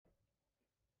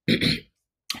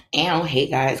And hey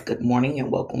guys, good morning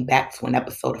and welcome back to an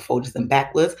episode of Folgers and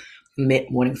Backwards Mid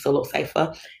Morning Solo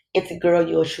Cipher. It's a girl,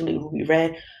 yours truly, Ruby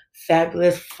Red.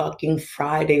 Fabulous fucking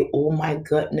Friday. Oh my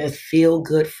goodness. Feel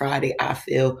good Friday. I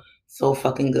feel so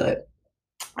fucking good.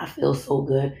 I feel so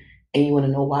good. And you want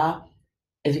to know why?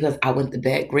 It's because I went to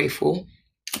bed grateful.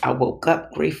 I woke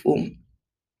up grateful.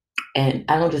 And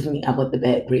I don't just mean I went to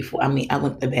bed grateful. I mean, I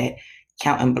went to bed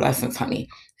counting blessings, honey.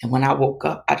 And when I woke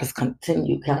up, I just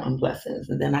continued counting blessings.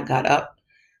 And then I got up.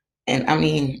 And I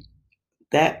mean,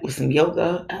 that was some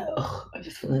yoga.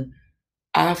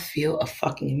 I feel a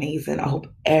fucking amazing. I hope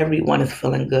everyone is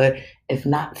feeling good. If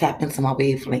not, tap into my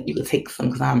wavelength. You can take some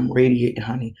because I'm radiating,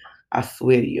 honey. I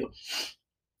swear to you.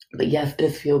 But yes,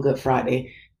 it's Feel Good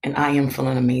Friday, and I am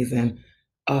feeling amazing.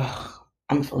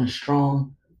 I'm feeling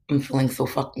strong. I'm feeling so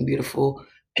fucking beautiful.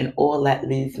 And all that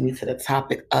leads me to the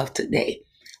topic of today.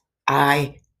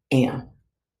 I am.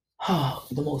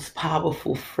 The most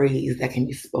powerful phrase that can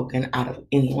be spoken out of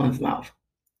anyone's mouth.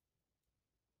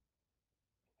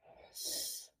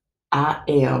 I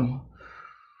am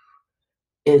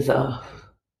is a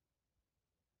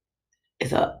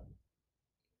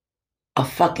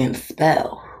fucking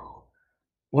spell.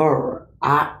 Word.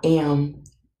 I am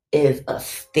is a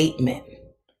statement.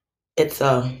 It's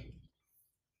a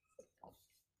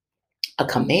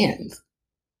command.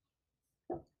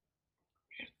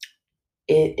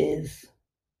 It is,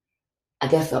 I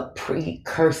guess, a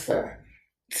precursor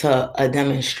to a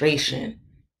demonstration,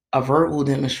 a verbal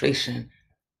demonstration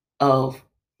of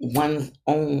one's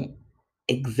own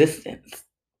existence,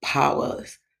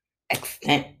 powers,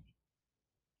 extent.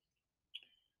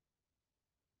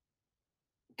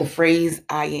 The phrase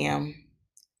I am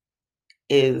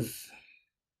is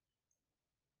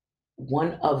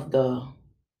one of the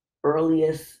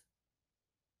earliest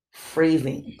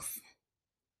phrasings,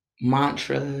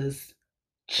 mantras,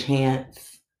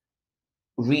 chants,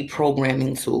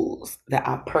 reprogramming tools that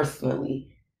I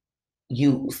personally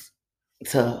use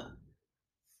to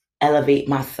elevate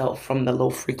myself from the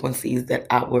low frequencies that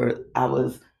I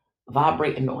was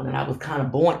vibrating on and I was kind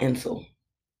of born into,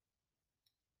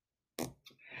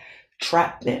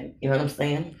 trapped in. You know what I'm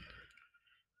saying?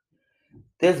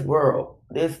 This world,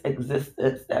 this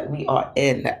existence that we are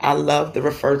in, that I love to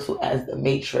refer to as the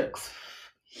Matrix,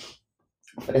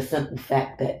 for the simple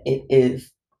fact that it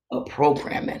is a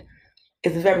programming.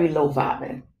 It's very low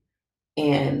vibing.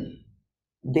 And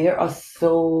there are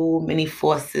so many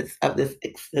forces of this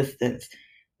existence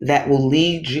that will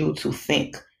lead you to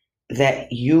think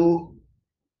that you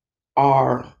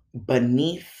are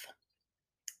beneath,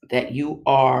 that you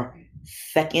are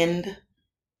second,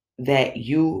 that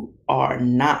you are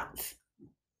not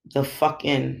the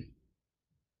fucking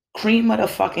cream of the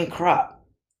fucking crop.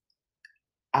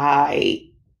 I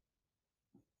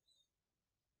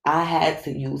I had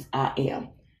to use I am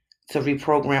to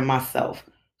reprogram myself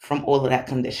from all of that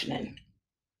conditioning.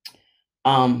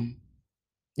 Um,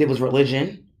 there was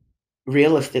religion,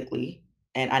 realistically,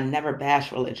 and I never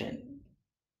bash religion.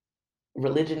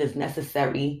 Religion is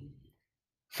necessary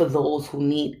for those who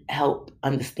need help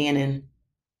understanding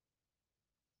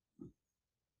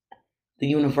the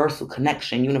universal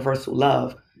connection, universal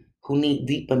love, who need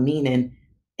deeper meaning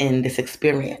in this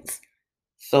experience.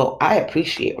 So I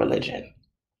appreciate religion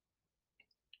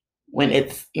when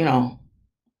it's,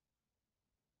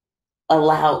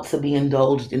 allowed to be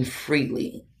indulged in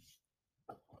freely.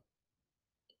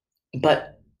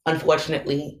 But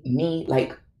unfortunately, me,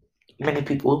 like many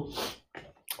people,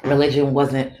 religion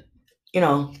wasn't, you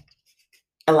know,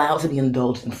 allowed to be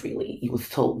indulged in freely. He was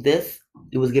told this,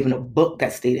 he was given a book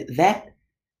that stated that,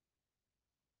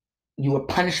 you were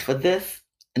punished for this,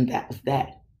 and that was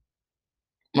that.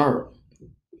 Murder.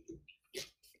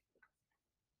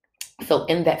 So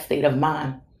in that state of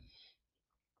mind,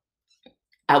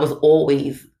 I was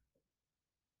always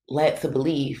led to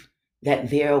believe that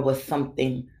there was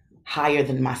something higher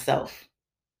than myself,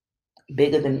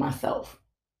 bigger than myself,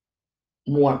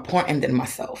 more important than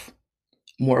myself,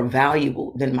 more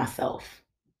valuable than myself,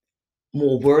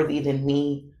 more worthy than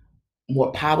me,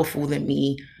 more powerful than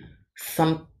me,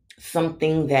 some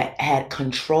something that had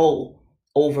control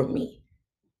over me,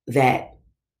 that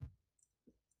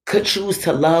could choose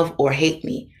to love or hate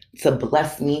me, to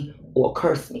bless me or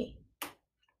curse me.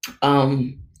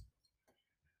 Um,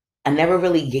 I never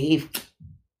really gave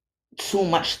too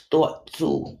much thought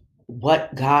to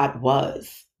what God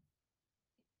was,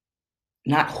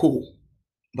 not who,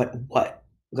 but what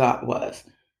God was.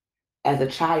 As a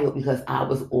child, because I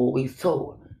was always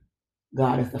told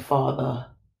God is the Father,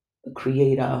 the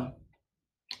Creator,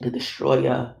 the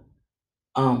Destroyer,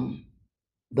 um,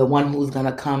 the one who's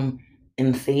gonna come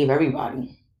and save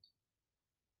everybody.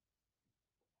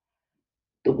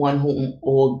 the one whom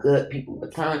all good people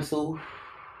return to,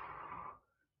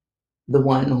 the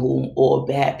one whom all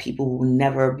bad people will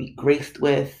never be graced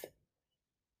with,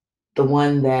 the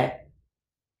one that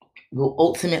will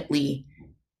ultimately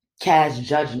cast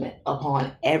judgment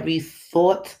upon every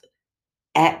thought,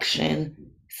 action,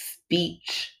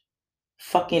 speech,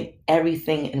 fucking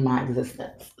everything in my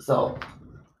existence. So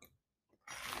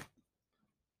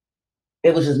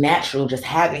it was just natural, just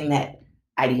having that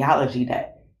ideology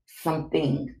that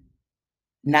something,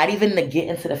 not even to get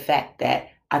into the fact that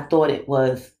I thought it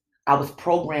was, I was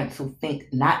programmed to think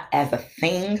not as a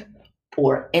thing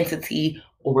or entity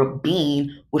or a being,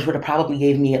 which would have probably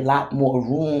gave me a lot more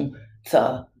room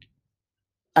to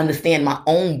understand my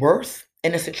own worth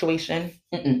in a situation.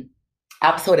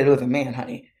 I was told that it was a man,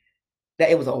 honey, that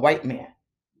it was a white man,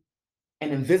 an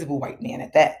invisible white man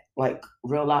at that, like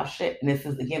real life shit. And this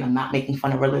is, again, I'm not making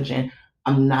fun of religion.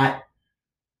 I'm not,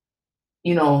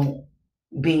 you know,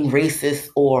 being racist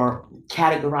or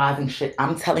categorizing shit.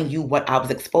 I'm telling you what I was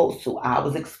exposed to. I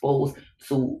was exposed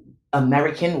to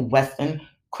American Western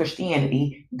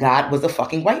Christianity. God was a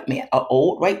fucking white man, an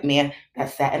old white man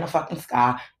that sat in the fucking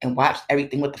sky and watched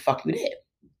everything what the fuck you did.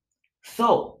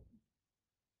 So,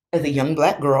 as a young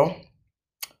black girl,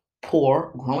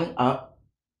 poor, growing up,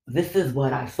 this is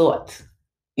what I thought.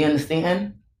 You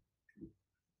understand?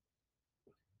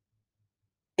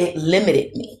 It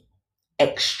limited me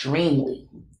extremely,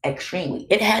 extremely.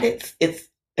 It had its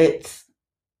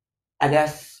I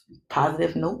guess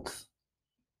positive notes,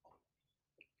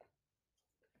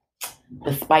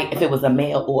 despite if it was a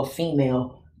male or a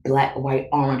female, black, white,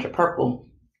 orange, or purple.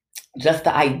 Just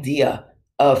the idea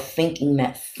of thinking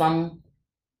that someone,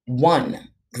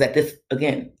 because at this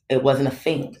again, it wasn't a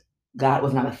thing. God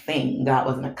was not a thing. God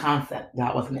wasn't a concept.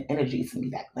 God wasn't an energy to me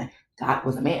back then. God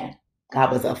was a man.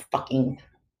 God was a fucking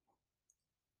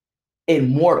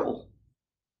immortal,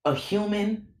 a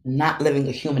human not living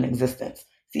a human existence.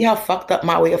 See how fucked up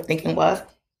my way of thinking was?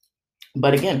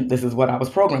 But again, this is what I was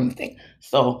programmed to think.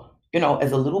 So,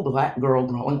 as a little black girl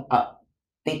growing up,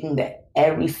 thinking that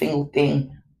every single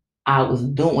thing I was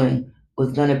doing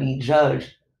was going to be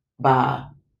judged by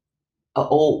an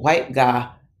old white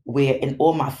guy, where in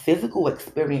all my physical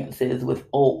experiences with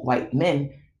old white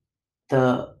men,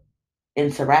 the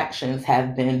interactions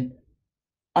have been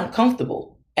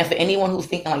uncomfortable. And for anyone who's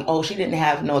thinking like, oh, she didn't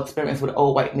have no experience with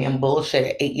old white man,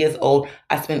 bullshit. At 8 years old,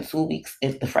 I spent 2 weeks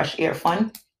in the Fresh Air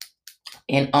Fund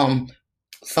and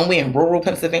somewhere in rural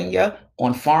Pennsylvania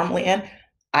on farmland.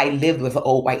 I lived with an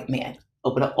old white man,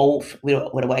 with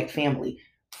a white family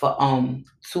for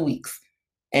 2 weeks.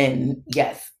 And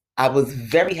yes, I was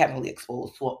very heavily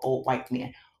exposed to an old white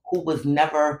man who was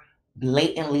never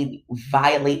blatantly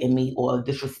violating me or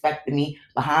disrespecting me.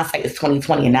 But hindsight is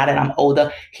 2020, and now that I'm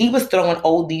older, he was throwing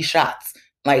old shots,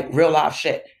 like real life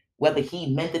shit, whether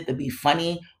he meant it to be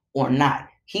funny or not.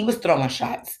 He was throwing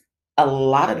shots. A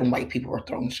lot of them white people were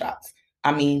throwing shots.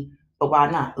 I mean, but why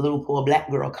not? A little poor black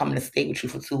girl coming to stay with you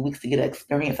for 2 weeks to get an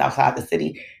experience outside the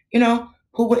city.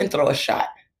 Who wouldn't throw a shot?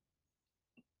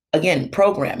 Again,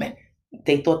 programming.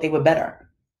 They thought they were better.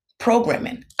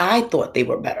 Programming. I thought they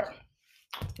were better.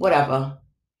 Whatever.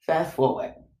 Fast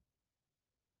forward.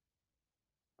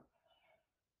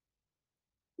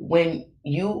 When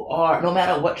you are, no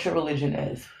matter what your religion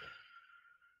is,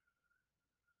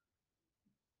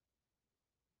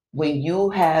 when you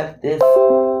have this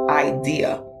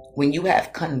idea, when you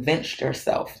have convinced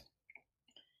yourself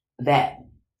that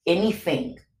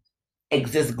anything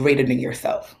exists greater than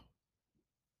yourself,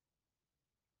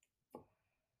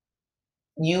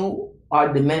 you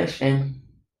are diminishing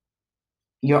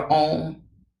your own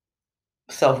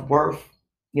self worth,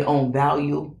 your own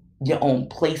value, your own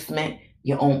placement,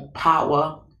 your own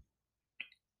power,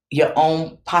 your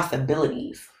own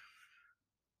possibilities.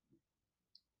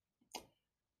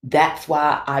 That's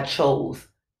why I chose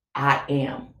I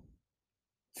am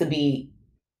to be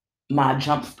my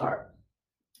jumpstart.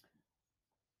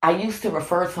 I used to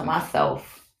refer to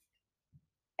myself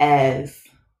as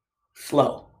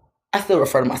slow. I still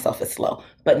refer to myself as slow,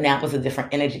 but now there's a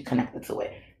different energy connected to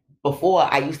it. Before,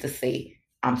 I used to say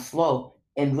I'm slow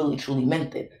and really truly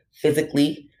meant it.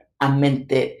 Physically, I meant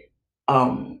it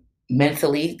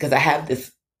mentally, because I have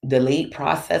this delayed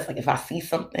process. Like if I see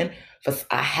something,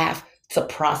 I have to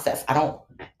process.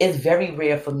 It's very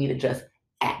rare for me to just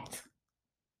act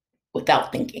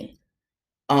without thinking.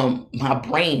 My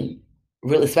brain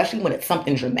really, especially when it's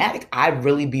something dramatic, I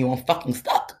really be on fucking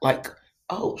stuck. Like,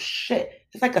 oh shit.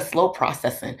 It's like a slow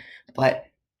processing. But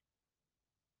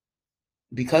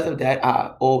because of that,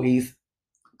 I always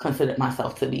considered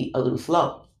myself to be a little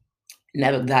slow.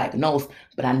 Never diagnosed,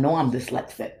 but I know I'm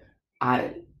dyslexic.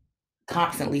 I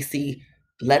constantly see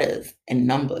letters and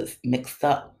numbers mixed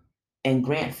up. And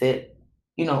granted,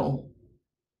 you know,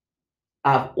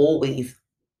 I've always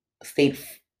tried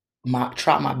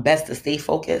my best to stay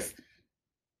focused.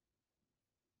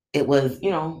 It was,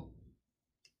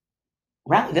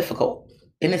 rather difficult.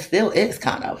 And it still is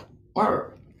kind of.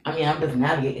 Or, I mean, I'm just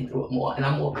navigating through it more, and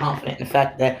I'm more confident in the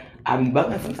fact that I be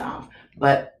bugging sometimes.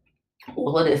 But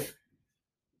all of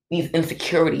these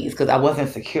insecurities, because I wasn't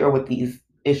secure with these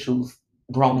issues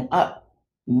growing up,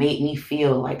 made me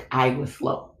feel like I was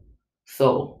slow.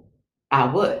 So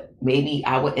maybe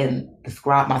I wouldn't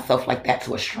describe myself like that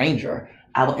to a stranger.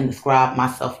 I wouldn't describe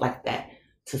myself like that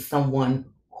to someone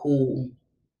who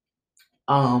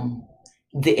um,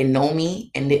 didn't know me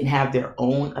and didn't have their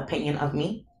own opinion of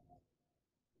me.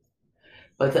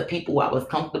 But to people I was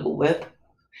comfortable with,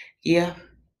 yeah,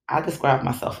 I described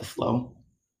myself as slow.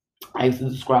 I used to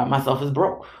describe myself as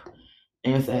broke.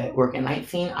 And said working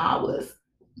 19 hours,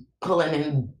 pulling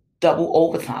in double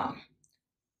overtime.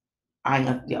 My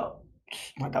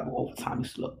double overtime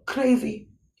used to look crazy.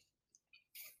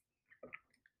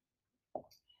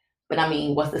 But I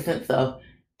mean, what's the sense of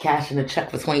cashing a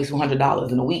check for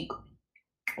 $2,200 in a week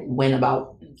when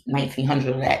about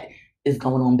 1,900 of that is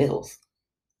going on bills?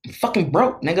 I'm fucking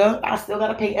broke, nigga. I still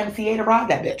gotta pay MTA to ride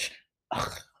that bitch.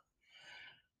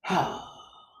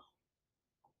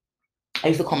 I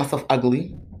used to call myself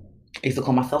ugly. I used to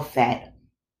call myself fat.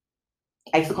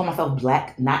 I used to call myself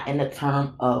black, not in the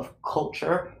term of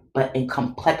culture, but in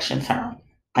complexion term.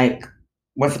 Like,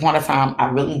 once upon a time, I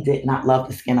really did not love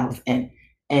the skin I was in.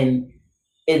 And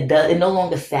it no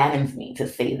longer saddens me to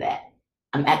say that.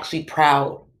 I'm actually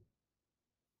proud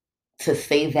to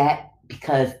say that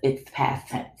because it's past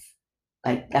tense.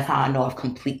 Like, that's how I know I've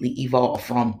completely evolved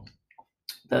from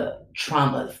the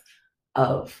traumas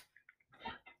of,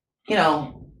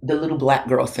 the little black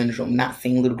girl syndrome, not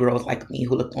seeing little girls like me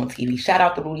who looked on TV. Shout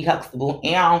out to Rudy Huxtable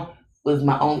and was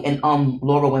my own, and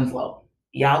Laura Winslow.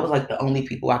 Y'all was like the only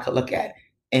people I could look at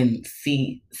and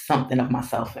see something of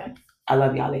myself in. I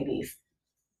love y'all ladies.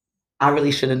 I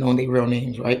really should have known their real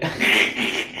names, right?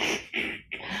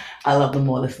 I love them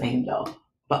all the same though.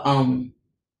 But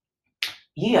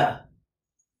yeah,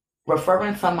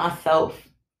 referring to myself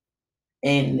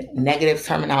in negative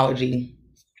terminology,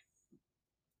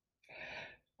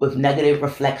 with negative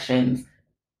reflections,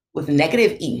 with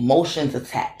negative emotions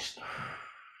attached,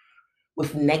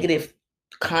 with negative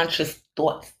conscious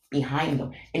thoughts behind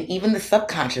them, and even the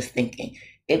subconscious thinking.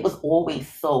 It was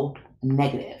always so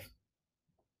negative.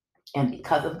 And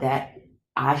because of that,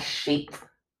 I shaped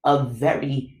a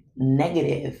very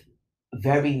negative,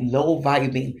 very low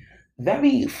vibing,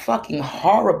 very fucking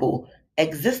horrible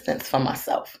existence for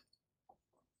myself.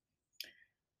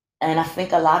 And I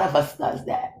think a lot of us does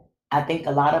that. I think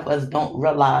a lot of us don't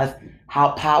realize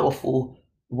how powerful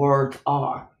words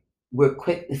are. We're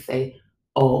quick to say,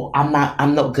 "Oh,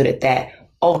 I'm no good at that.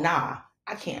 Oh, nah,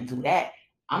 I can't do that.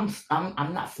 I'm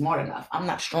not smart enough. I'm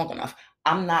not strong enough.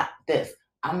 I'm not this.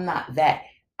 I'm not that.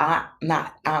 I'm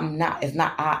not. It's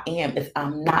not I am. It's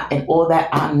I'm not. And all that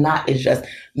I'm not is just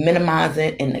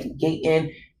minimizing and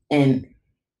negating and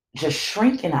just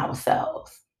shrinking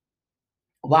ourselves.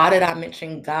 Why did I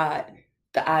mention God,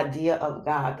 the idea of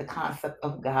God, the concept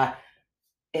of God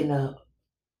in the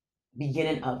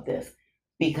beginning of this?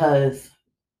 Because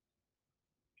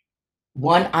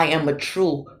one, I am a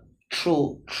true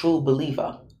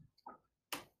believer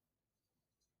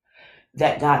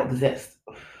that God exists.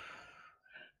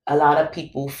 A lot of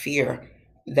people fear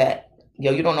that,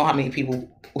 you don't know how many people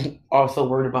are so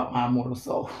worried about my immortal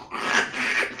soul.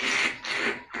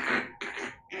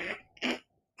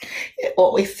 It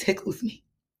always tickles me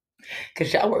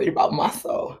because y'all worried about my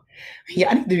soul.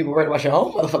 Y'all need to be worried about your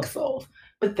own motherfucking souls.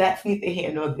 But that's neither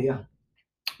here nor there.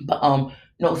 But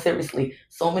no, seriously,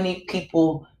 so many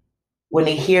people, when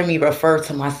they hear me refer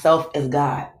to myself as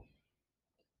God,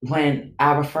 when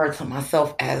I refer to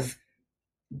myself as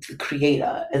the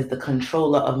creator, as the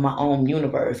controller of my own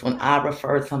universe, when I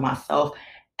refer to myself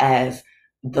as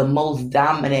the most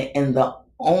dominant and the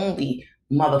only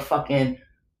motherfucking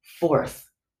force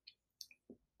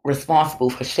responsible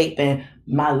for shaping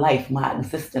my life, my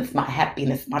existence, my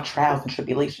happiness, my trials and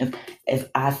tribulations as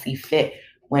I see fit.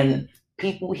 When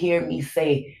people hear me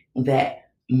say that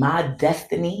my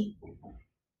destiny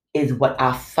is what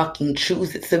I fucking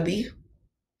choose it to be,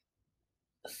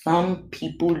 some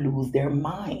people lose their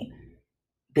mind.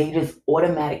 They just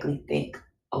automatically think,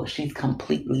 oh, she's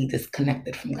completely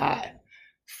disconnected from God.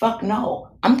 Fuck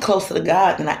no. I'm closer to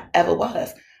God than I ever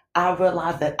was. I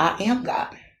realize that I am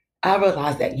God. I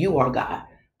realize that you are God.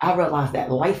 I realize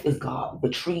that life is God. The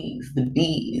trees, the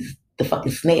bees, the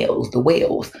fucking snails, the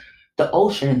whales, the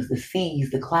oceans, the seas,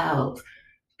 the clouds,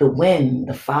 the wind,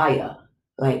 the fire.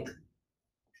 Like,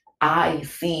 I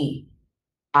see,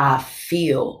 I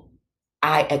feel,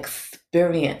 I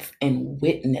experience and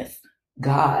witness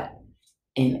God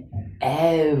in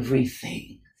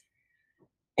everything.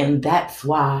 And that's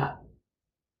why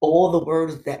all the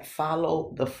words that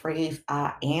follow the phrase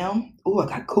I am, oh, I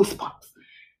got goosebumps,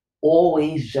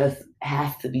 always just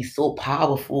has to be so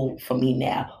powerful for me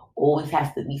now. Always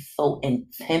has to be so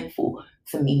intentful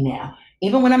to me now.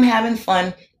 Even when I'm having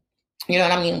fun, you know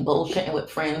what I mean, bullshitting with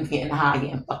friends, getting high,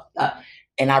 getting fucked up.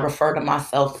 And I refer to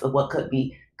myself to what could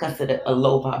be considered a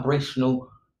low vibrational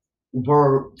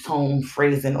word, tone,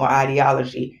 phrasing, or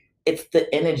ideology. It's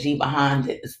the energy behind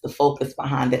it, it's the focus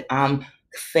behind it. I'm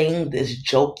saying this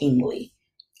jokingly.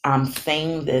 I'm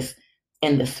saying this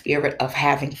in the spirit of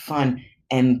having fun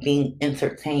and being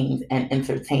entertained and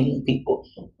entertaining people.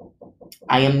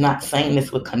 I am not saying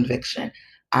this with conviction.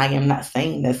 I am not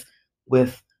saying this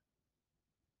with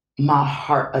my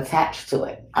heart attached to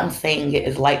it. I'm saying it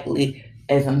as lightly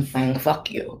as I'm saying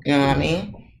fuck you. You know what I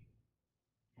mean?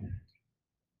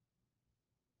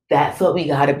 That's what we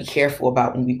got to be careful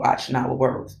about when we watching our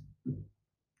words.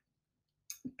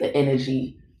 The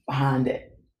energy behind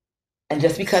it. And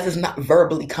just because it's not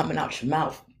verbally coming out your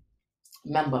mouth,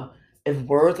 remember, if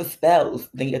words are spells,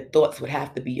 then your thoughts would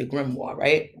have to be your grimoire,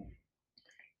 right?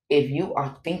 If you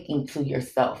are thinking to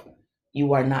yourself,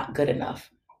 you are not good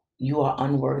enough, you are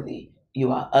unworthy,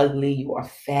 you are ugly, you are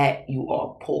fat, you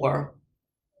are poor.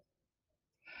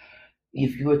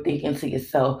 If you are thinking to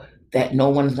yourself that no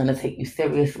one's going to take you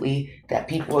seriously, that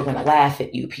people are going to laugh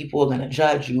at you, people are going to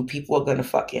judge you, people are going to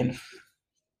fucking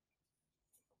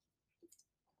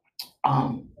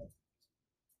um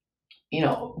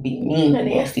be mean and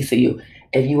nasty to you.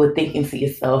 If you were thinking to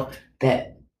yourself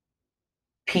that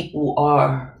people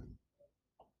are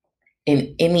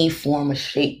in any form or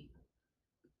shape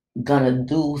gonna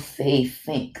do, say,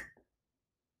 think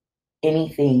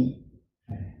anything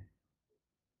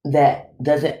that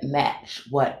doesn't match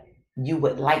what you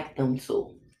would like them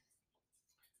to.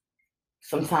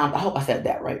 Sometimes, I hope I said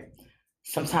that right.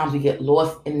 Sometimes we get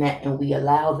lost in that and we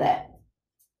allow that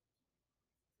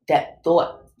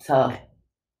thought to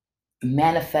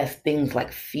manifest things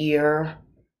like fear,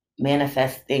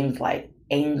 manifest things like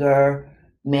anger,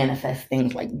 manifest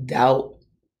things like doubt.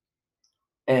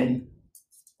 And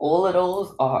all of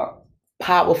those are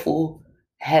powerful,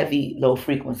 heavy, low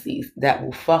frequencies that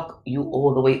will fuck you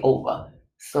all the way over.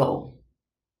 So,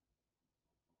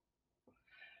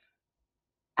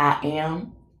 I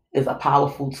am is a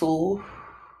powerful tool.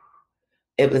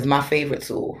 It was my favorite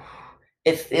tool.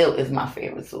 It still is my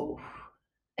favorite tool.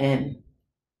 And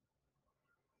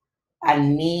I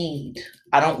need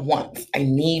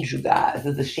you guys.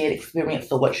 It's a shared experience.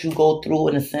 So what you go through,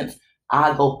 in a sense,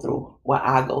 I go through. What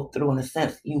I go through, in a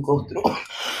sense, you go through.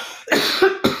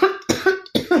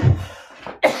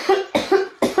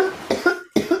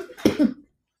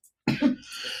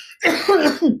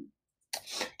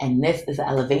 And this is an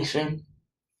elevation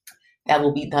that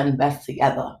will be done best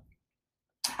together.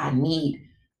 I need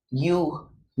you,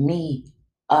 me,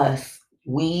 us,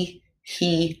 we,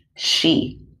 he,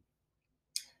 she.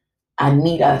 I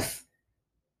need us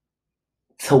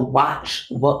to watch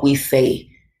what we say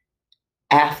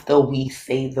after we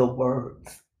say the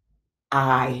words,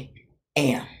 I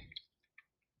am.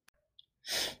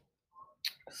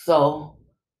 So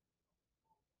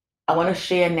I want to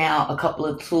share now a couple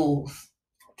of tools,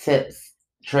 tips,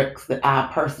 tricks that I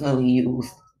personally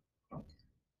used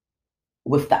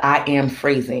with the I am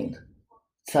phrasing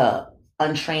to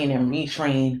untrain and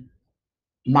retrain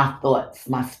my thoughts,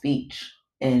 my speech,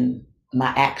 and my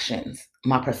actions,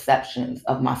 my perceptions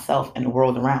of myself and the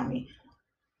world around me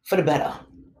for the better.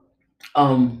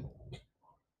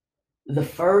 The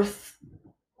first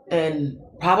and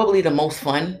probably the most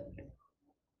fun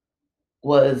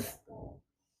was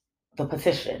the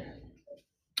petition.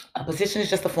 A petition is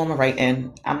just a form of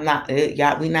writing. I'm not,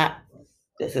 yeah, we not.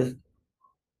 This is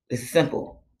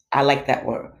simple. I like that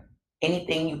word.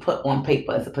 Anything you put on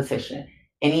paper is a petition.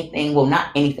 Anything, well, not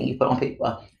anything you put on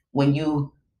paper. When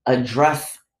you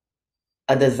address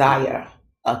a desire,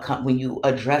 when you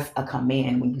address a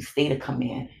command, when you state a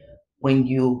command, when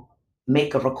you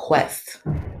make a request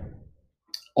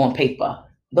on paper,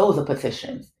 those are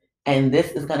petitions. And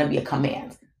this is going to be a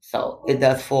command. So it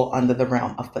does fall under the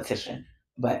realm of petition.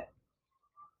 But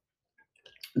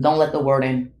don't let the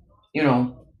wording,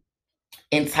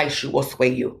 entice you or sway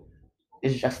you.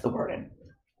 It's just the wording.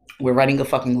 We're writing a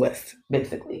fucking list,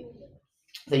 basically.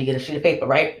 So you get a sheet of paper,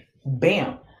 right?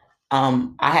 Bam.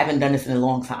 I haven't done this in a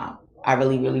long time. I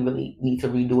really, really, really need to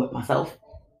redo it myself.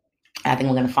 I think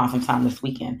we're going to find some time this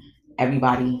weekend.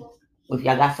 Everybody, if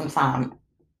y'all got some time,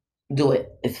 do it.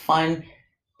 It's fun,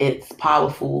 it's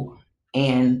powerful,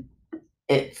 and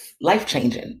it's life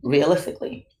changing,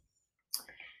 realistically.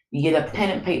 You get a pen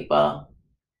and paper,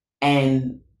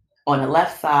 and on the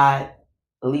left side,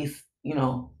 at least,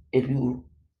 if you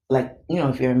like,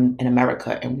 if you're in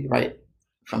America and we write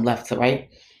from left to right,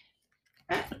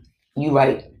 you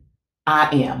write I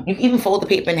am. You can even fold the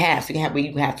paper in half so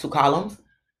you can have two columns.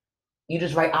 You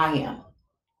just write I am.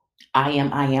 I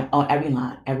am on every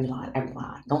line, every line, every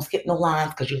line. Don't skip no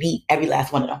lines because you need every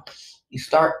last one of them. You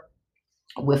start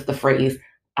with the phrase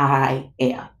I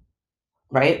am,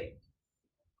 right?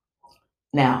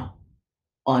 Now,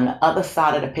 on the other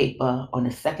side of the paper, on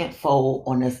the second fold,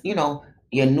 on this,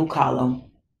 your new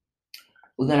column,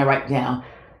 we're going to write down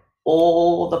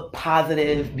all the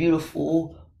positive,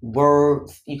 beautiful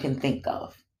words you can think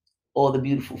of, all the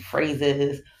beautiful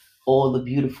phrases, all the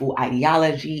beautiful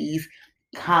ideologies,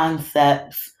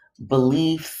 concepts,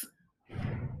 beliefs,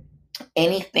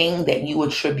 anything that you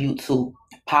attribute to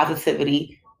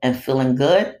positivity and feeling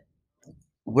good,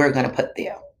 we're going to put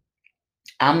there.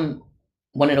 I'm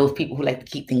one of those people who like to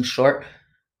keep things short.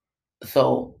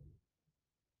 So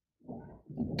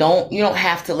you don't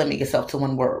have to limit yourself to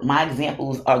one word. My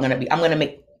examples are going to be, I'm going to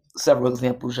make several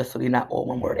examples just so they're not all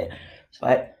one worded.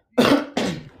 But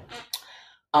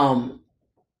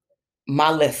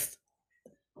my list,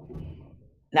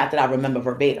 not that I remember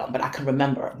verbatim, but I can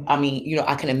remember. I mean,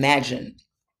 I can imagine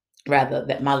rather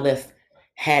that my list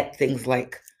had things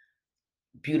like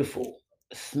beautiful,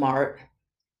 smart,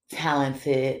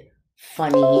 talented,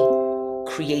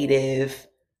 funny, creative,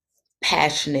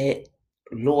 passionate,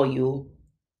 loyal.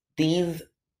 These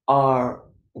are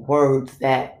words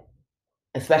that,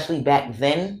 especially back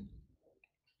then,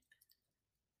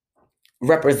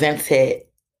 represented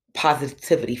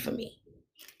positivity for me.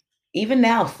 Even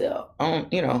now, still,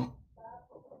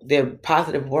 they're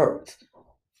positive words.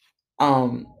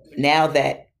 Now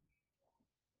that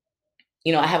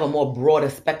I have a more broader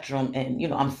spectrum, and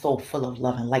I'm so full of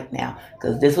love and light now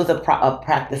because this was a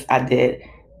practice I did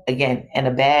again in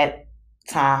a bad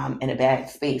time, in a bad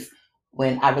space,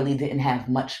 when I really didn't have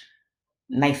much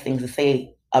nice things to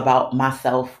say about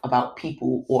myself, about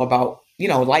people, or about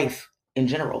life in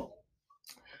general.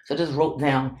 So I just wrote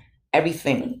down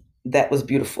everything that was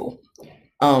beautiful,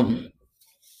 um,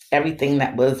 everything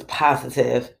that was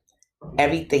positive,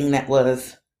 everything that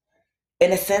was,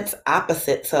 in a sense,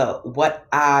 opposite to what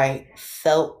I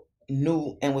felt,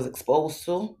 knew, and was exposed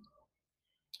to.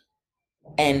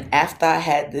 And after I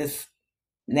had this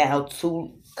now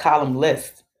 2-column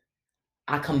list,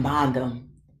 I combined them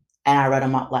and I read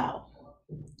them out loud.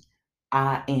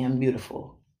 I am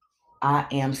beautiful. I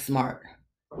am smart.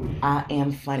 I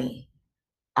am funny.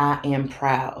 I am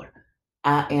proud.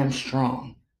 I am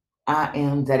strong. I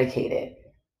am dedicated.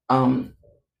 Um,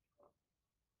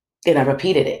 and I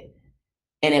repeated it.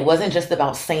 And it wasn't just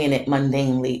about saying it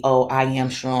mundanely, oh, I am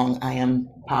strong, I am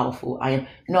powerful, I am.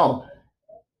 No,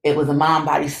 it was a mind,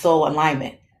 body, soul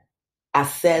alignment. I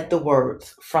said the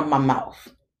words from my mouth.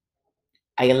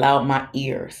 I allowed my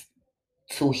ears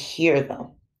to hear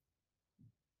them.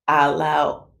 I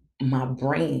allowed my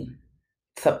brain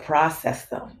to process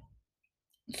them,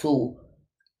 to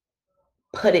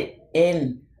put it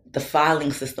in the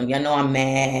filing system. Y'all know I'm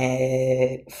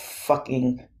mad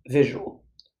fucking visual.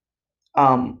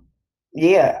 Um,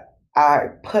 yeah, I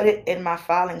put it in my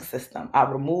filing system. I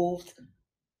removed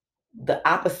the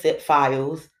opposite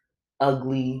files,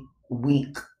 ugly,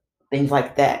 weak, things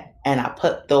like that. And I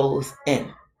put those in.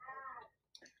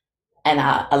 And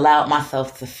I allowed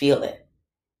myself to feel it.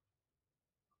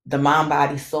 The mind,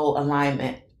 body, soul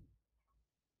alignment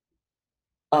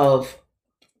of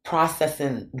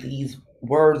processing these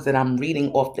words that I'm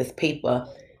reading off this paper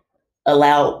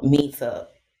allowed me to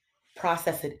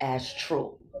process it as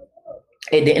true.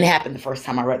 It didn't happen the first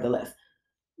time I read the list.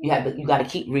 You got to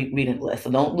keep reading the list.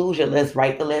 So don't lose your list.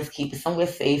 Write the list. Keep it somewhere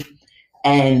safe,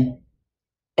 and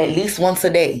at least once a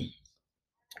day,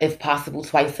 if possible,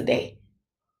 twice a day,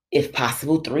 if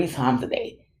possible, 3 times a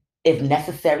day, if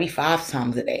necessary, 5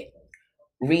 times a day.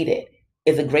 Read it.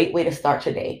 It's a great way to start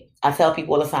your day. I tell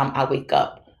people all the time I wake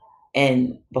up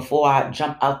and before I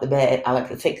jump out the bed, I like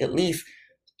to take at least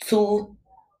two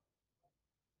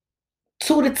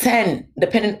 2 to 10,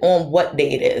 depending on what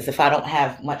day it is. If I don't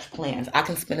have much plans, I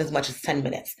can spend as much as 10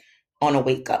 minutes on a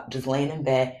wake up, just laying in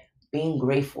bed, being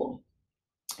grateful,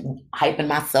 hyping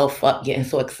myself up, getting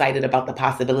so excited about the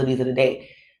possibilities of the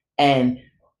day. And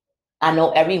I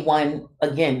know everyone,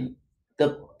 again,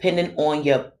 depending on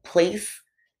your place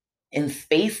in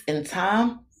space and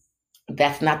time,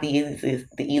 That's not the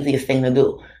easiest thing to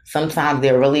do. Sometimes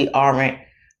there really aren't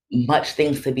much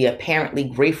things to be apparently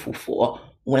grateful for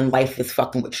when life is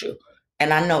fucking with you.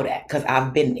 And I know that because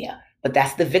I've been there. But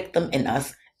that's the victim in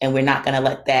us, and we're not gonna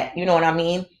let that, you know what I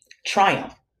mean,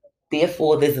 triumph.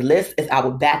 Therefore, this list is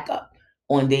our backup.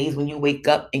 On days when you wake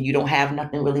up and you don't have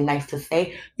nothing really nice to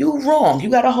say, you wrong. You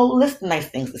got a whole list of nice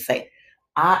things to say.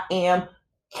 I am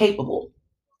capable.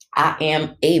 I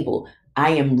am able. I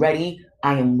am ready.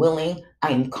 I am willing.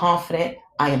 I am confident.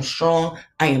 I am strong.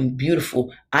 I am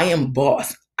beautiful. I am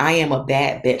boss. I am a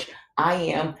bad bitch. I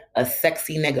am a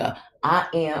sexy nigga. I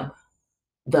am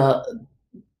the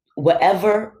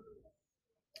whatever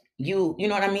you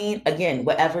know what I mean? Again,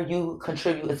 whatever you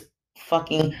contribute is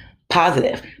fucking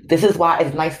positive. This is why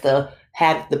it's nice to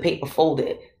have the paper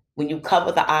folded. When you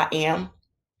cover the I am,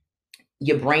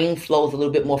 your brain flows a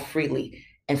little bit more freely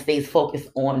and stays focused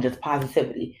on just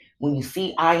positivity. When you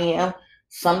see I am,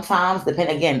 sometimes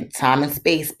depend again, time and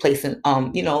space, placing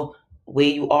where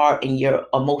you are in your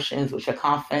emotions, with your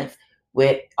confidence,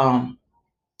 with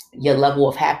your level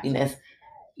of happiness,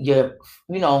 your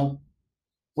you know,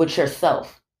 with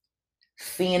yourself.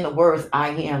 Seeing the words I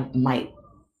am might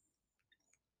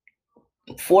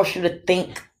force you to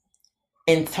think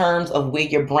in terms of where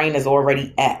your brain is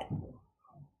already at.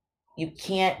 You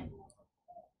can't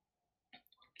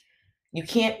you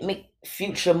can't make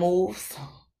future moves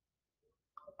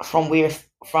from where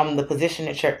from the position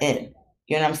that you're in.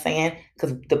 You know what I'm saying?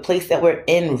 Because the place that we're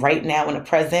in right now in the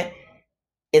present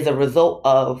is a result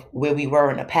of where we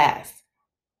were in the past.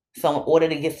 So in order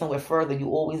to get somewhere further, you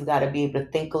always got to be able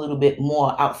to think a little bit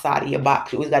more outside of your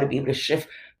box. You always got to be able to shift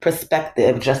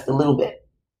perspective just a little bit.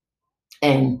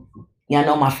 And y'all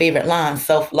know my favorite line,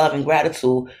 self-love and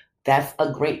gratitude. That's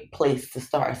a great place to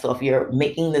start. So if you're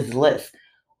making this list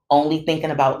only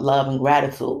thinking about love and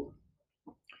gratitude,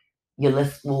 your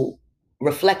list will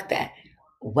reflect that.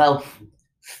 Wealth,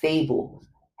 stable,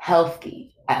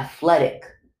 healthy, athletic,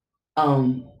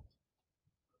 um,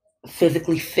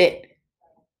 physically fit,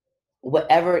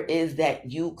 whatever it is that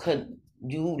you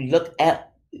look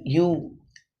at, you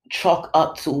chalk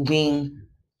up to being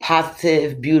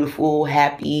positive, beautiful,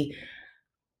 happy,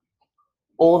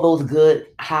 all those good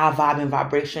high vibing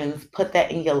vibrations, put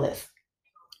that in your list.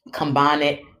 Combine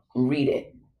it, read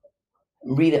it.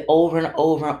 Read it over and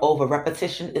over and over.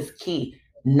 Repetition is key.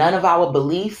 None of our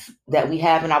beliefs that we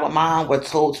have in our mind were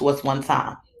told to us one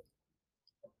time.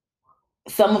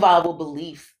 Some of our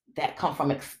beliefs that come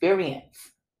from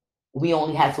experience, we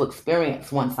only had to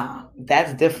experience one time.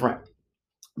 That's different.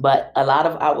 But a lot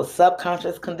of our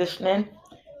subconscious conditioning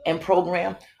and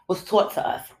program was taught to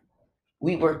us.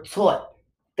 We were taught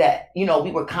that, we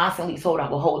were constantly told our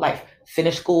whole life,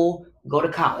 finish school, go to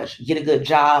college, get a good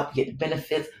job, get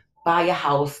benefits, buy a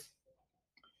house,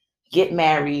 get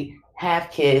married,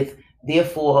 have kids.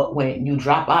 Therefore, when you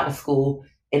drop out of school,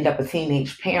 end up a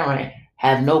teenage parent,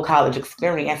 have no college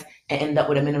experience, and end up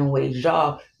with a minimum wage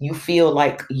job, you feel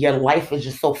like your life is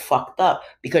just so fucked up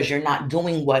because you're not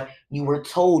doing what you were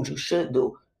told you should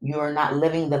do. You're not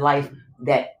living the life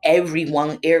that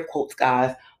everyone, air quotes,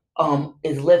 guys,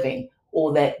 is living,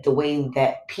 or that the way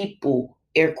that people,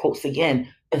 air quotes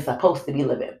again, is supposed to be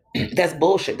living. That's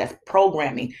bullshit. That's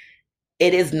programming.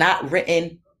 It is not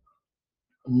written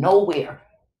nowhere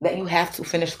that you have to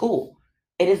finish school.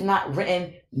 It is not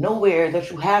written nowhere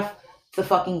that you have to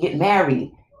fucking get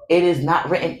married. It is not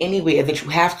written anywhere that you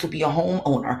have to be a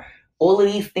homeowner. All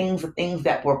of these things are things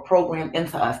that were programmed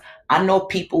into us. I know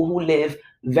people who live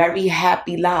very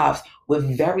happy lives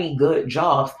with very good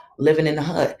jobs living in the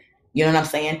hood. You know what I'm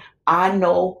saying? I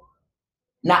know,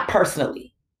 not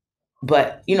personally,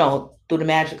 but through the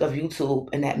magic of YouTube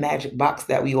and that magic box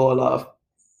that we all love,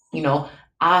 you know,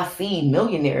 I see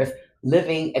millionaires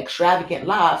living extravagant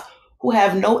lives who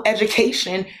have no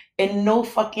education and no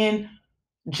fucking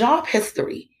job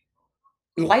history.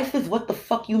 Life is what the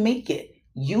fuck you make it.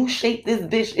 You shape this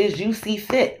bitch as you see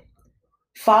fit.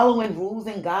 Following rules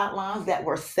and guidelines that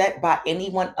were set by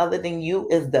anyone other than you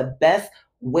is the best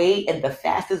way and the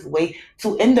fastest way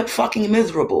to end up fucking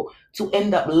miserable, to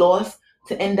end up lost,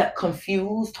 to end up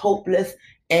confused, hopeless,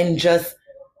 and just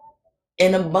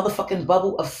in a motherfucking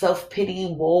bubble of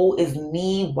self-pity. Woe is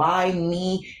me, why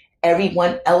me,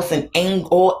 everyone else, and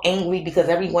all angry because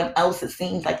everyone else, it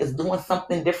seems like, is doing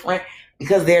something different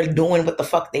because they're doing what the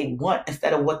fuck they want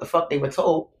instead of what the fuck they were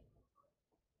told.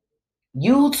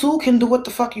 You too can do what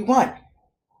the fuck you want.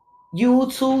 You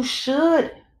too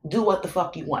should do what the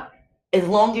fuck you want. As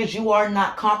long as you are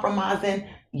not compromising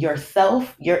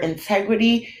yourself, your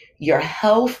integrity, your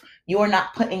health, you are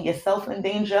not putting yourself in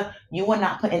danger. You are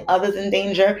not putting others in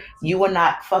danger. You are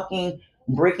not fucking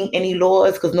breaking any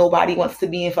laws because nobody wants to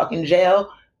be in fucking jail.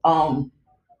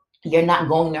 You're not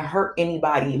going to hurt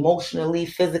anybody emotionally,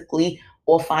 physically,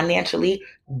 or financially.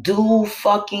 Do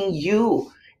fucking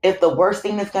you. If the worst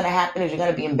thing that's going to happen is you're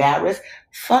going to be embarrassed,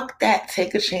 fuck that.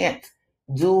 Take a chance.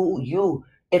 Do you.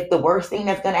 If the worst thing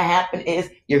that's going to happen is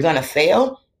you're going to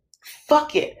fail,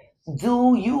 fuck it.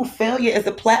 Do you. Failure is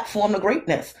a platform to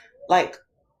greatness. Like,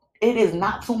 it is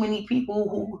not too many people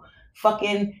who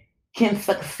fucking can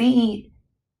succeed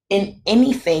in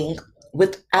anything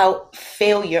without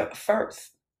failure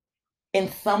first in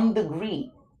some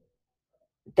degree.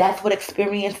 That's what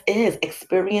experience is.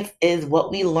 Experience is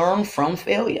what we learn from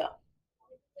failure.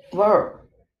 Word.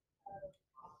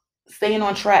 Staying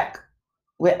on track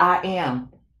where I am.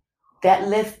 That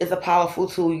list is a powerful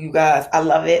tool, you guys. I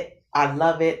love it. I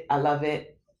love it. I love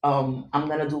it. I'm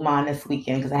gonna do mine this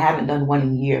weekend because I haven't done one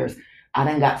in years. I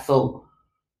done got so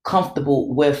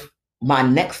comfortable with my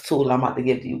next tool I'm about to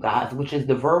give to you guys, which is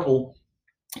the verbal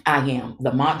I am,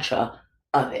 the mantra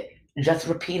of it. Just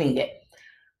repeating it.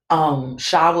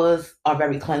 Showers are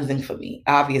very cleansing for me.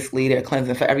 Obviously, they're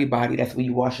cleansing for everybody. That's where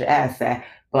you wash your ass at.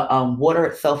 But water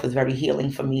itself is very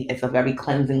healing for me. It's a very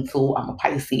cleansing tool. I'm a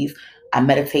Pisces. I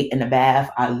meditate in the bath.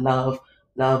 I love,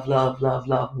 love, love, love,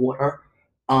 love water.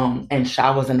 And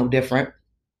showers are no different.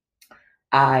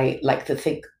 I like to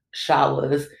take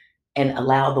showers and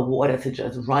allow the water to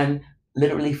just run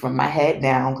literally from my head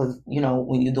down because, you know,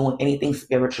 when you're doing anything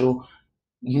spiritual,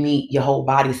 you need your whole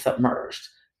body submerged.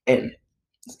 And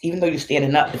even though you're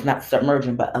standing up, it's not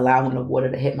submerging, but allowing the water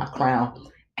to hit my crown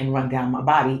and run down my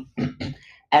body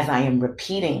as I am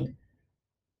repeating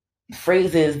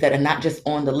phrases that are not just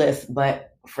on the list,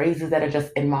 but phrases that are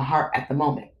just in my heart at the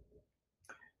moment.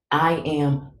 I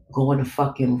am going to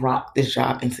fucking rock this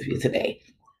job interview today.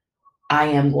 I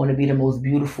am going to be the most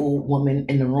beautiful woman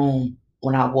in the room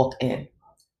when I walk in.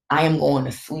 I am going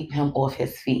to sweep him off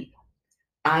his feet.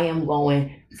 I am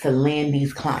going to land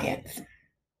these clients.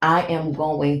 I am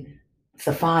going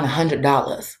to find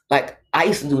 $100. Like, I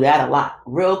used to do that a lot.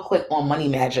 Real quick on Money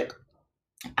Magic.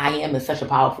 I am is such a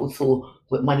powerful tool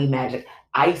with Money Magic.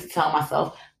 I used to tell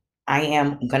myself, I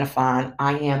am gonna find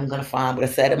with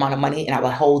a set amount of money, and I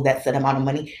will hold that set amount of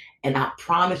money. And I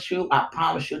promise you,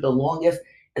 the longest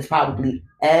it's probably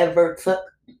ever took.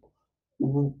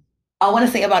 I want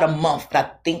to say about a month, but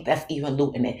I think that's even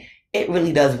looting it. It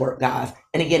really does work, guys.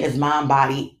 And again, it's mind,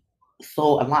 body,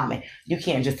 soul alignment. You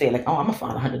can't just say like, "Oh, I'm gonna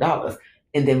find $100,"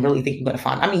 and then really think you're gonna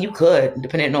find. I mean, you could,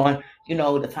 depending on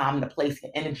the time, the place,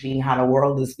 the energy, how the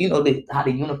world is, how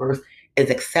the universe is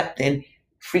accepting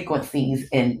frequencies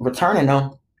and returning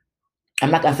them. I'm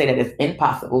not gonna say that it's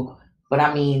impossible, but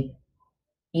I mean,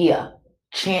 yeah,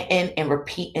 chanting and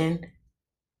repeating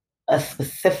a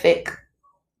specific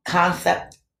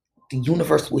concept, the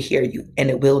universe will hear you and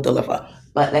it will deliver.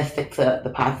 But let's stick to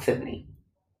the positivity,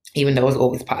 even though it's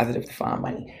always positive to find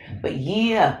money. But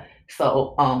yeah,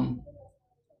 so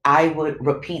I would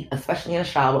repeat, especially in a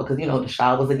shower, because the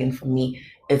showers again for me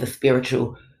is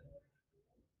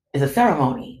is a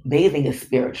ceremony. Bathing is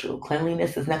spiritual.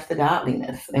 Cleanliness is next to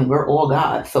godliness, and we're all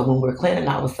God. So when we're cleaning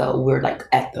ourselves, we're like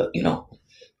at the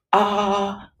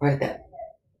we're at that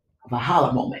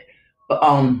Valhalla moment. But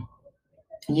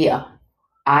yeah,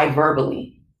 I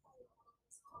verbally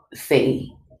say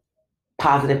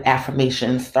positive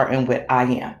affirmations starting with I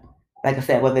am. Like I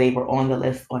said, whether they were on the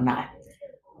list or not.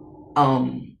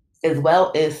 As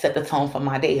well as set the tone for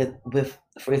my day with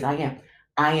the phrase I am.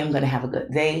 I am going to have a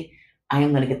good day. I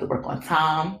am going to get to work on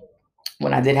time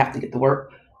when I did have to get to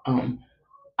work. I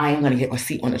am going to get my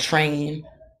seat on the train.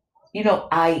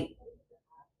 I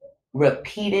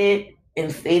repeated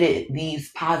and stated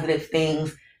these positive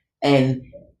things, and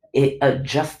it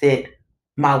adjusted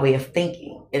my way of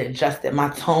thinking. It adjusted my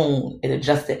tone. It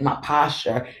adjusted my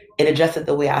posture. It adjusted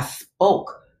the way I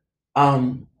spoke.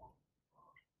 I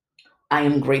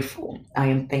am grateful. I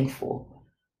am thankful.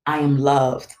 I am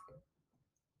loved.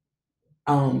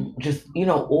 Just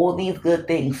all these good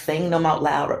things, saying them out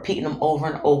loud, repeating them over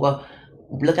and over,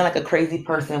 looking like a crazy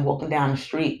person walking down the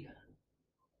street.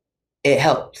 It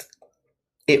helped.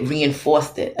 It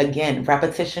reinforced it. Again,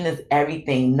 repetition is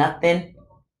everything. Nothing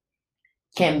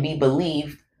can be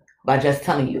believed by just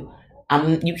telling you.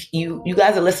 You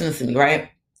guys are listening to me, right?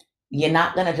 You're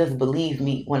not gonna just believe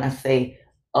me when I say,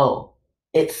 "Oh,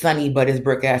 it's sunny, but it's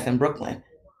brick ass in Brooklyn."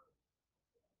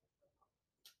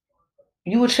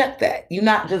 You will check that. You're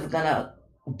not just gonna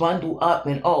bundle up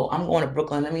and, "Oh, I'm going to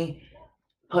Brooklyn. Let me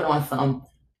put on some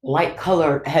light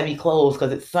colored heavy clothes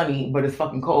because it's sunny, but it's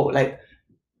fucking cold." Like,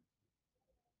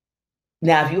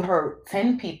 Now, if you heard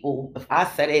 10 people, if I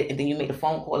said it and then you made a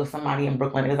phone call to somebody in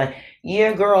Brooklyn, it's like,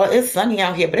 yeah, girl, it's sunny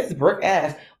out here, but it's brick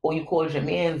ass. Or you called your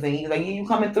man's and he's like, yeah, you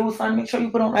coming through, son? Make sure you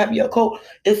put on have your coat.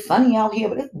 It's sunny out here,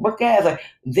 but it's brick ass. Like,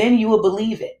 then you will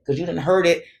believe it because you didn't heard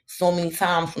it so many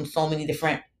times from so many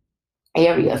different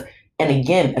areas. And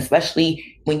again,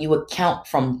 especially when you account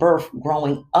from birth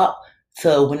growing up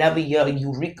to whenever your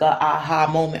eureka aha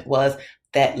moment was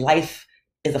that life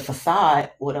is a facade,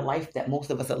 or the life that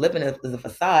most of us are living is a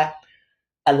facade.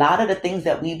 A lot of the things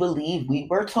that we believe we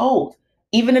were told,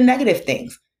 even the negative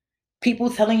things, people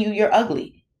telling you you're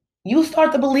ugly, you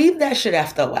start to believe that shit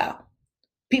after a while.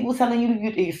 People telling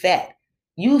you you're fat,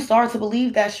 you start to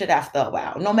believe that shit after a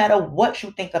while, no matter what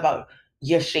you think about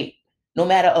your shape, no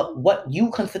matter what you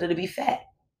consider to be fat.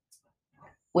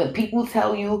 When people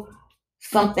tell you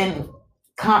something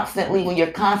constantly, when you're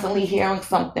constantly hearing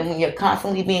something, when you're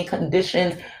constantly being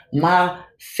conditioned, my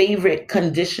favorite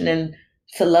conditioning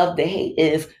to love to hate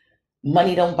is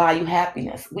money don't buy you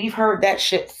happiness. We've heard that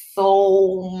shit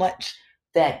so much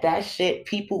that shit,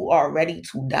 people are ready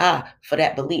to die for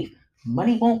that belief.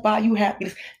 Money won't buy you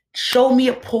happiness. Show me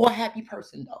a poor happy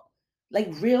person though. Like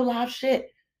real life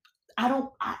shit.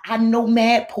 I know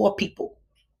mad poor people.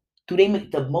 Do they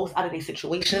make the most out of their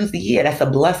situations? Yeah, that's a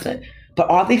blessing. But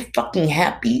are they fucking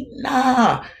happy?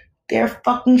 Nah. They're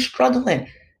fucking struggling.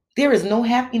 There is no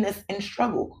happiness in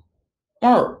struggle.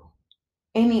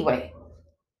 Anyway,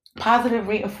 positive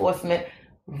reinforcement,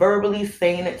 verbally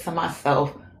saying it to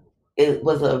myself, it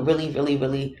was a really, really,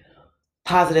 really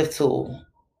positive tool.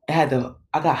 I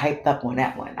got hyped up on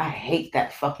that one. I hate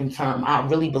that fucking term. I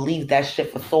really believed that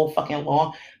shit for so fucking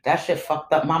long. That shit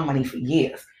fucked up my money for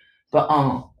years. But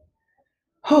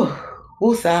whew,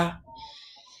 woosah,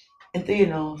 in through your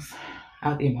nose,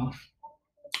 out your mouth.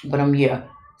 But yeah.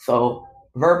 So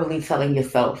verbally telling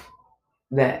yourself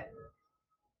that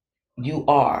you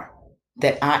are,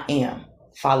 that I am,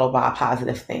 followed by a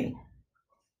positive thing,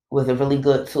 was a really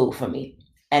good tool for me.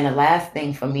 And the last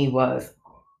thing for me was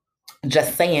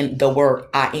just saying the word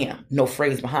I am, no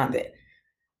phrase behind it.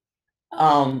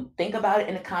 Think about it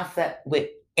in the concept with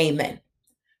amen.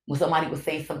 When somebody would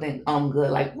say something good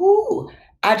like, "Woo,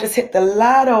 I just hit the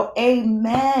lotto,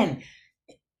 amen."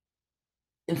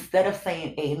 Instead of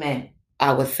saying amen,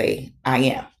 I would say I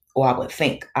am, or I would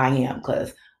think I am,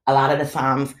 because a lot of the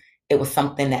times it was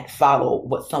something that followed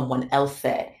what someone else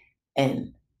said.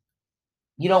 And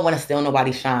you don't want to steal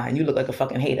nobody's shine. You look like a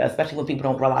fucking hater, especially when people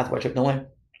don't realize what you're doing.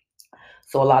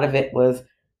 So a lot of it was,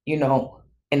 you know,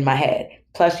 in my head.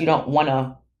 Plus, you don't want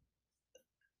to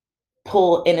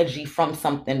pull energy from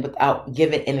something without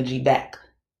giving energy back.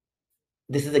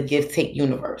 This is a give take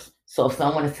universe. So if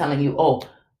someone is telling you, oh,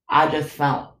 I just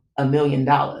found $1 million,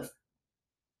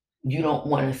 you don't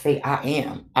want to say I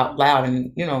am out loud,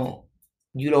 and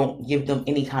you don't give them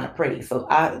any kind of praise. So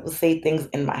I would say things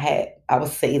in my head. I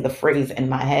would say the phrase in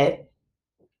my head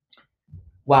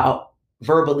while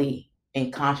verbally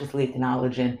and consciously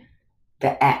acknowledging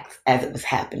the act as it was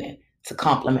happening to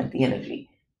complement the energy.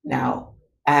 Now,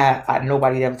 I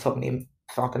nobody ever told me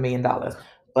found $1 million,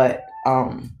 but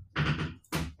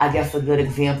I guess a good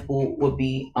example would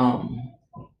be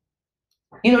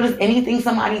just anything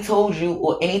somebody told you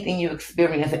or anything you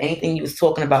experienced or anything you was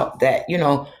talking about that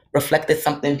reflected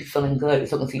something feeling good. You're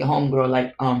talking to your homegirl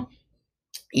like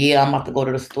yeah, I'm about to go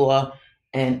to the store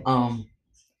and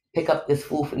pick up this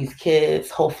food for these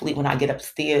kids. Hopefully, when I get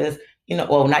upstairs,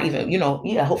 well, not even,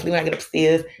 yeah, hopefully when I get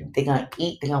upstairs, they're going to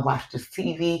eat, they're going to watch this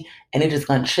TV, and they're just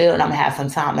going to chill, and I'm going to have some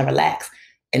time to relax.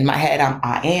 In my head,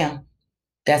 I am.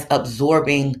 That's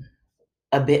absorbing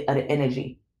a bit of the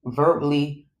energy.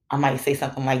 Verbally, I might say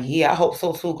something like, yeah, I hope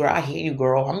so too, girl. I hear you,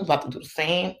 girl. I'm about to do the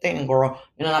same thing, girl.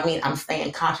 You know what I mean? I'm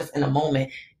staying conscious in the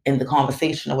moment, in the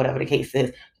conversation or whatever the case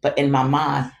is. But in my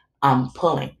mind, I'm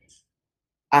pulling.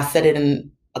 I said it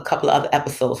in a couple of other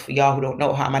episodes. For y'all who don't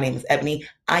know, hi, my name is Ebony.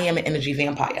 I am an energy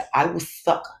vampire. I will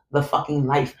suck the fucking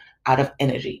life out of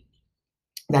energy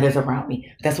that is around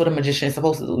me. That's what a magician is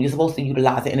supposed to do. You're supposed to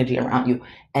utilize the energy around you.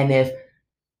 And if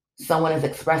someone is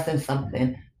expressing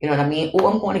something, you know what I mean? Oh,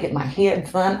 I'm going to get my hair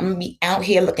done. I'm going to be out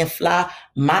here looking fly.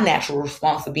 My natural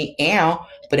response would be, ow.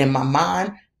 But in my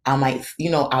mind, I might,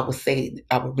 I would say,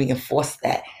 I would reinforce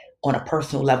that on a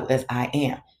personal level as I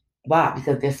am. Why?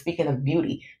 Because they're speaking of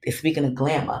beauty. They're speaking of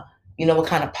glamour. You know what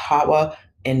kind of power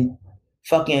and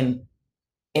fucking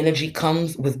energy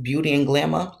comes with beauty and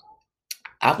glamour?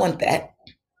 I want that.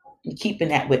 I'm keeping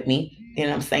that with me. You know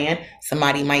what I'm saying?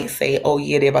 Somebody might say, oh,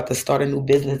 yeah, they're about to start a new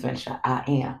business venture. I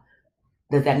am.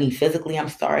 Does that mean physically I'm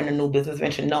starting a new business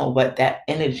venture? No, but that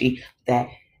energy, that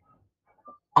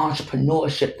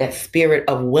entrepreneurship, that spirit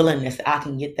of willingness, I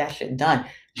can get that shit done.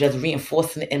 just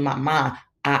reinforcing it in my mind.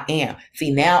 I am.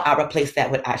 See, now I replace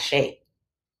that with Ashe.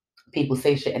 People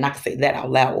say shit, and I can say that out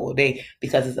loud all day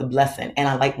because it's a blessing. And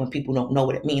I like when people don't know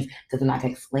what it means because then I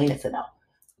can explain it to them.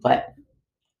 But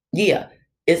yeah,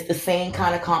 it's the same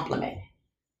kind of compliment.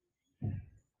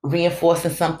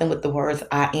 Reinforcing something with the words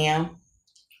I am.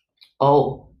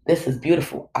 Oh, this is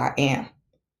beautiful. I am.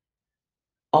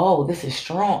 Oh, this is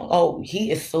strong. Oh,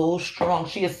 he is so strong.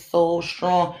 She is so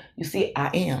strong. You see, I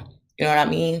am. You know what I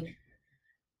mean?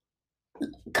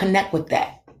 Connect with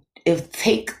that. If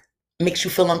take makes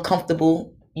you feel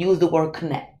uncomfortable, use the word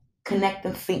connect. Connect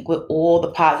and sync with all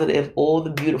the positive, all the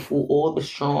beautiful, all the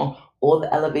strong, all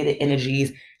the elevated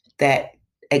energies that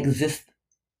exist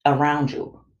around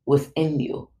you, within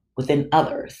you, within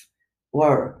others.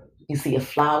 Word. You see a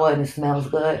flower and it smells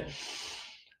good.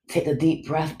 Take a deep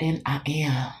breath in. I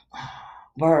am.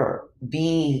 Word.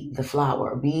 Be the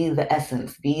flower. Be the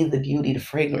essence. Be the beauty, the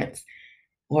fragrance.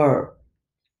 Word.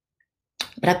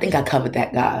 But I think I covered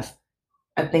that, guys.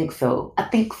 I think so. I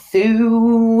think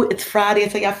so. It's Friday,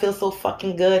 so y'all feel so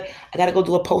fucking good. I gotta go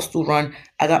do a postal run.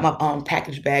 I got my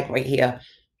package bag right here.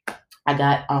 I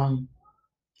got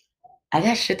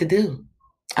shit to do.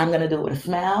 I'm gonna do it with a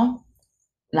smile.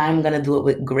 And I'm gonna do it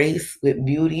with grace, with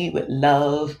beauty, with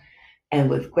love, and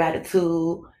with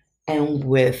gratitude, and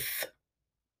with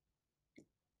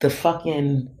the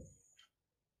fucking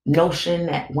notion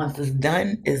that once it's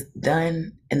done,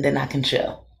 and then I can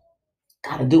chill.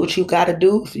 Gotta do what you gotta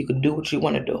do so you can do what you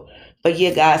wanna do. But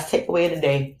yeah, guys, take away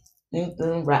today.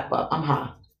 Wrap up. I'm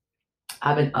high.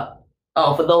 I've been up.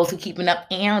 Oh, for those who keeping up,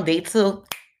 and day 2,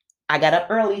 I got up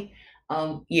early.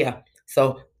 Yeah.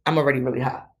 So I'm already really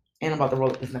hot, and I'm about to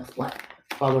roll up this next blunt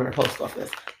while we're in the post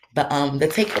office. But the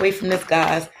takeaway from this,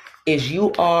 guys, is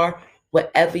you are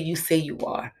whatever you say you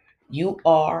are. You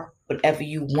are whatever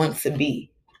you want to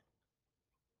be.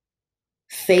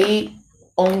 Say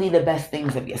only the best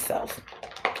things of yourself.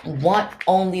 Want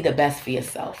only the best for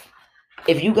yourself.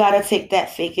 If you gotta take that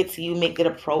fake it till you make it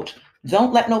approach,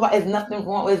 don't let nobody. There's nothing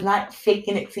wrong. It's not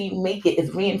faking it till you make it.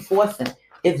 It's reinforcing.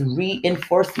 It's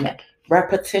reinforcement,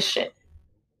 repetition.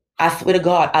 I swear to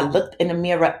God, I looked in the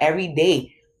mirror every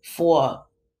day for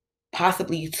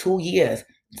possibly 2 years,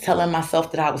 telling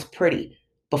myself that I was pretty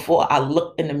before I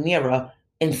looked in the mirror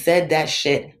and said that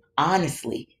shit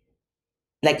honestly,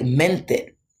 like meant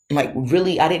it. Like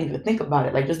really, I didn't even think about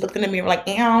it. Like just looked in the mirror, like,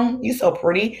 "Ew, you so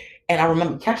pretty." And I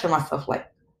remember catching myself like,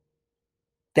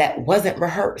 that wasn't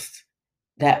rehearsed.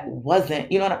 That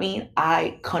wasn't, you know what I mean?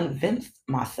 I convinced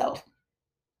myself.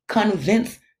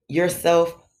 Convince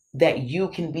yourself that you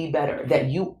can be better, that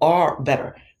you are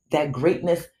better, that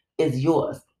greatness is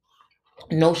yours.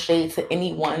 No shade to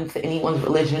anyone, to anyone's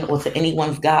religion, or to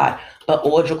anyone's God. But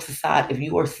all jokes aside, if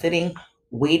you are sitting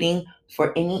waiting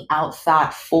for any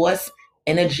outside force,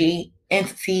 energy,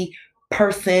 entity,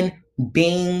 person,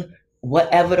 being,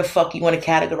 whatever the fuck you want to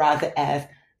categorize it as,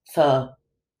 to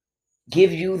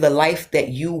give you the life that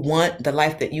you want, the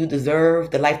life that you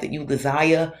deserve, the life that you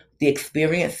desire, the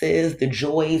experiences, the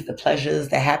joys, the pleasures,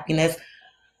 the happiness,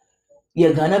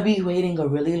 you're gonna be waiting a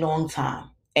really long time,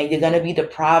 and you're gonna be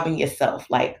depriving yourself.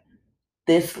 Like,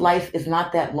 this life is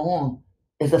not that long.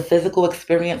 It's a physical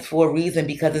experience for a reason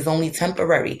because it's only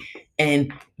temporary.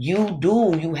 And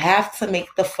you have to make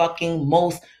the fucking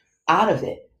most out of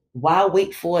it. Why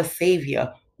wait for a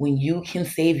savior when you can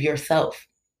save yourself?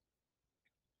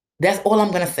 That's all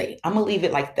I'm gonna say. I'm gonna leave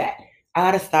it like that. I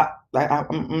gotta stop. Like I'm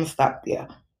gonna stop there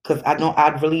because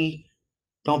I really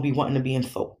don't be wanting to be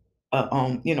insult,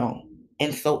 you know,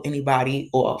 insult anybody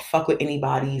or fuck with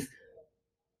anybody's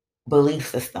belief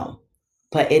system.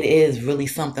 But it is really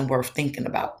something worth thinking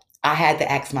about. I had to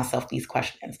ask myself these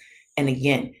questions, and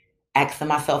again, asking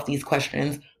myself these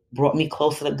questions brought me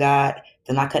closer to God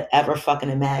than I could ever fucking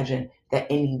imagine that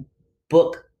any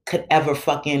book could ever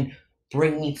fucking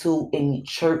bring me to, any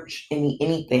church,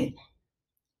 anything.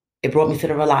 It brought me to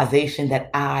the realization that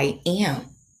I am.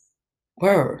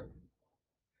 Word.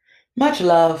 Much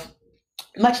love.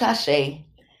 Much ashe.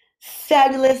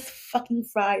 Fabulous fucking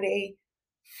Friday.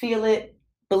 Feel it.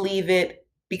 Believe it.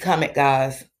 Become it,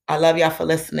 guys. I love y'all for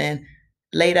listening.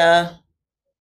 Later.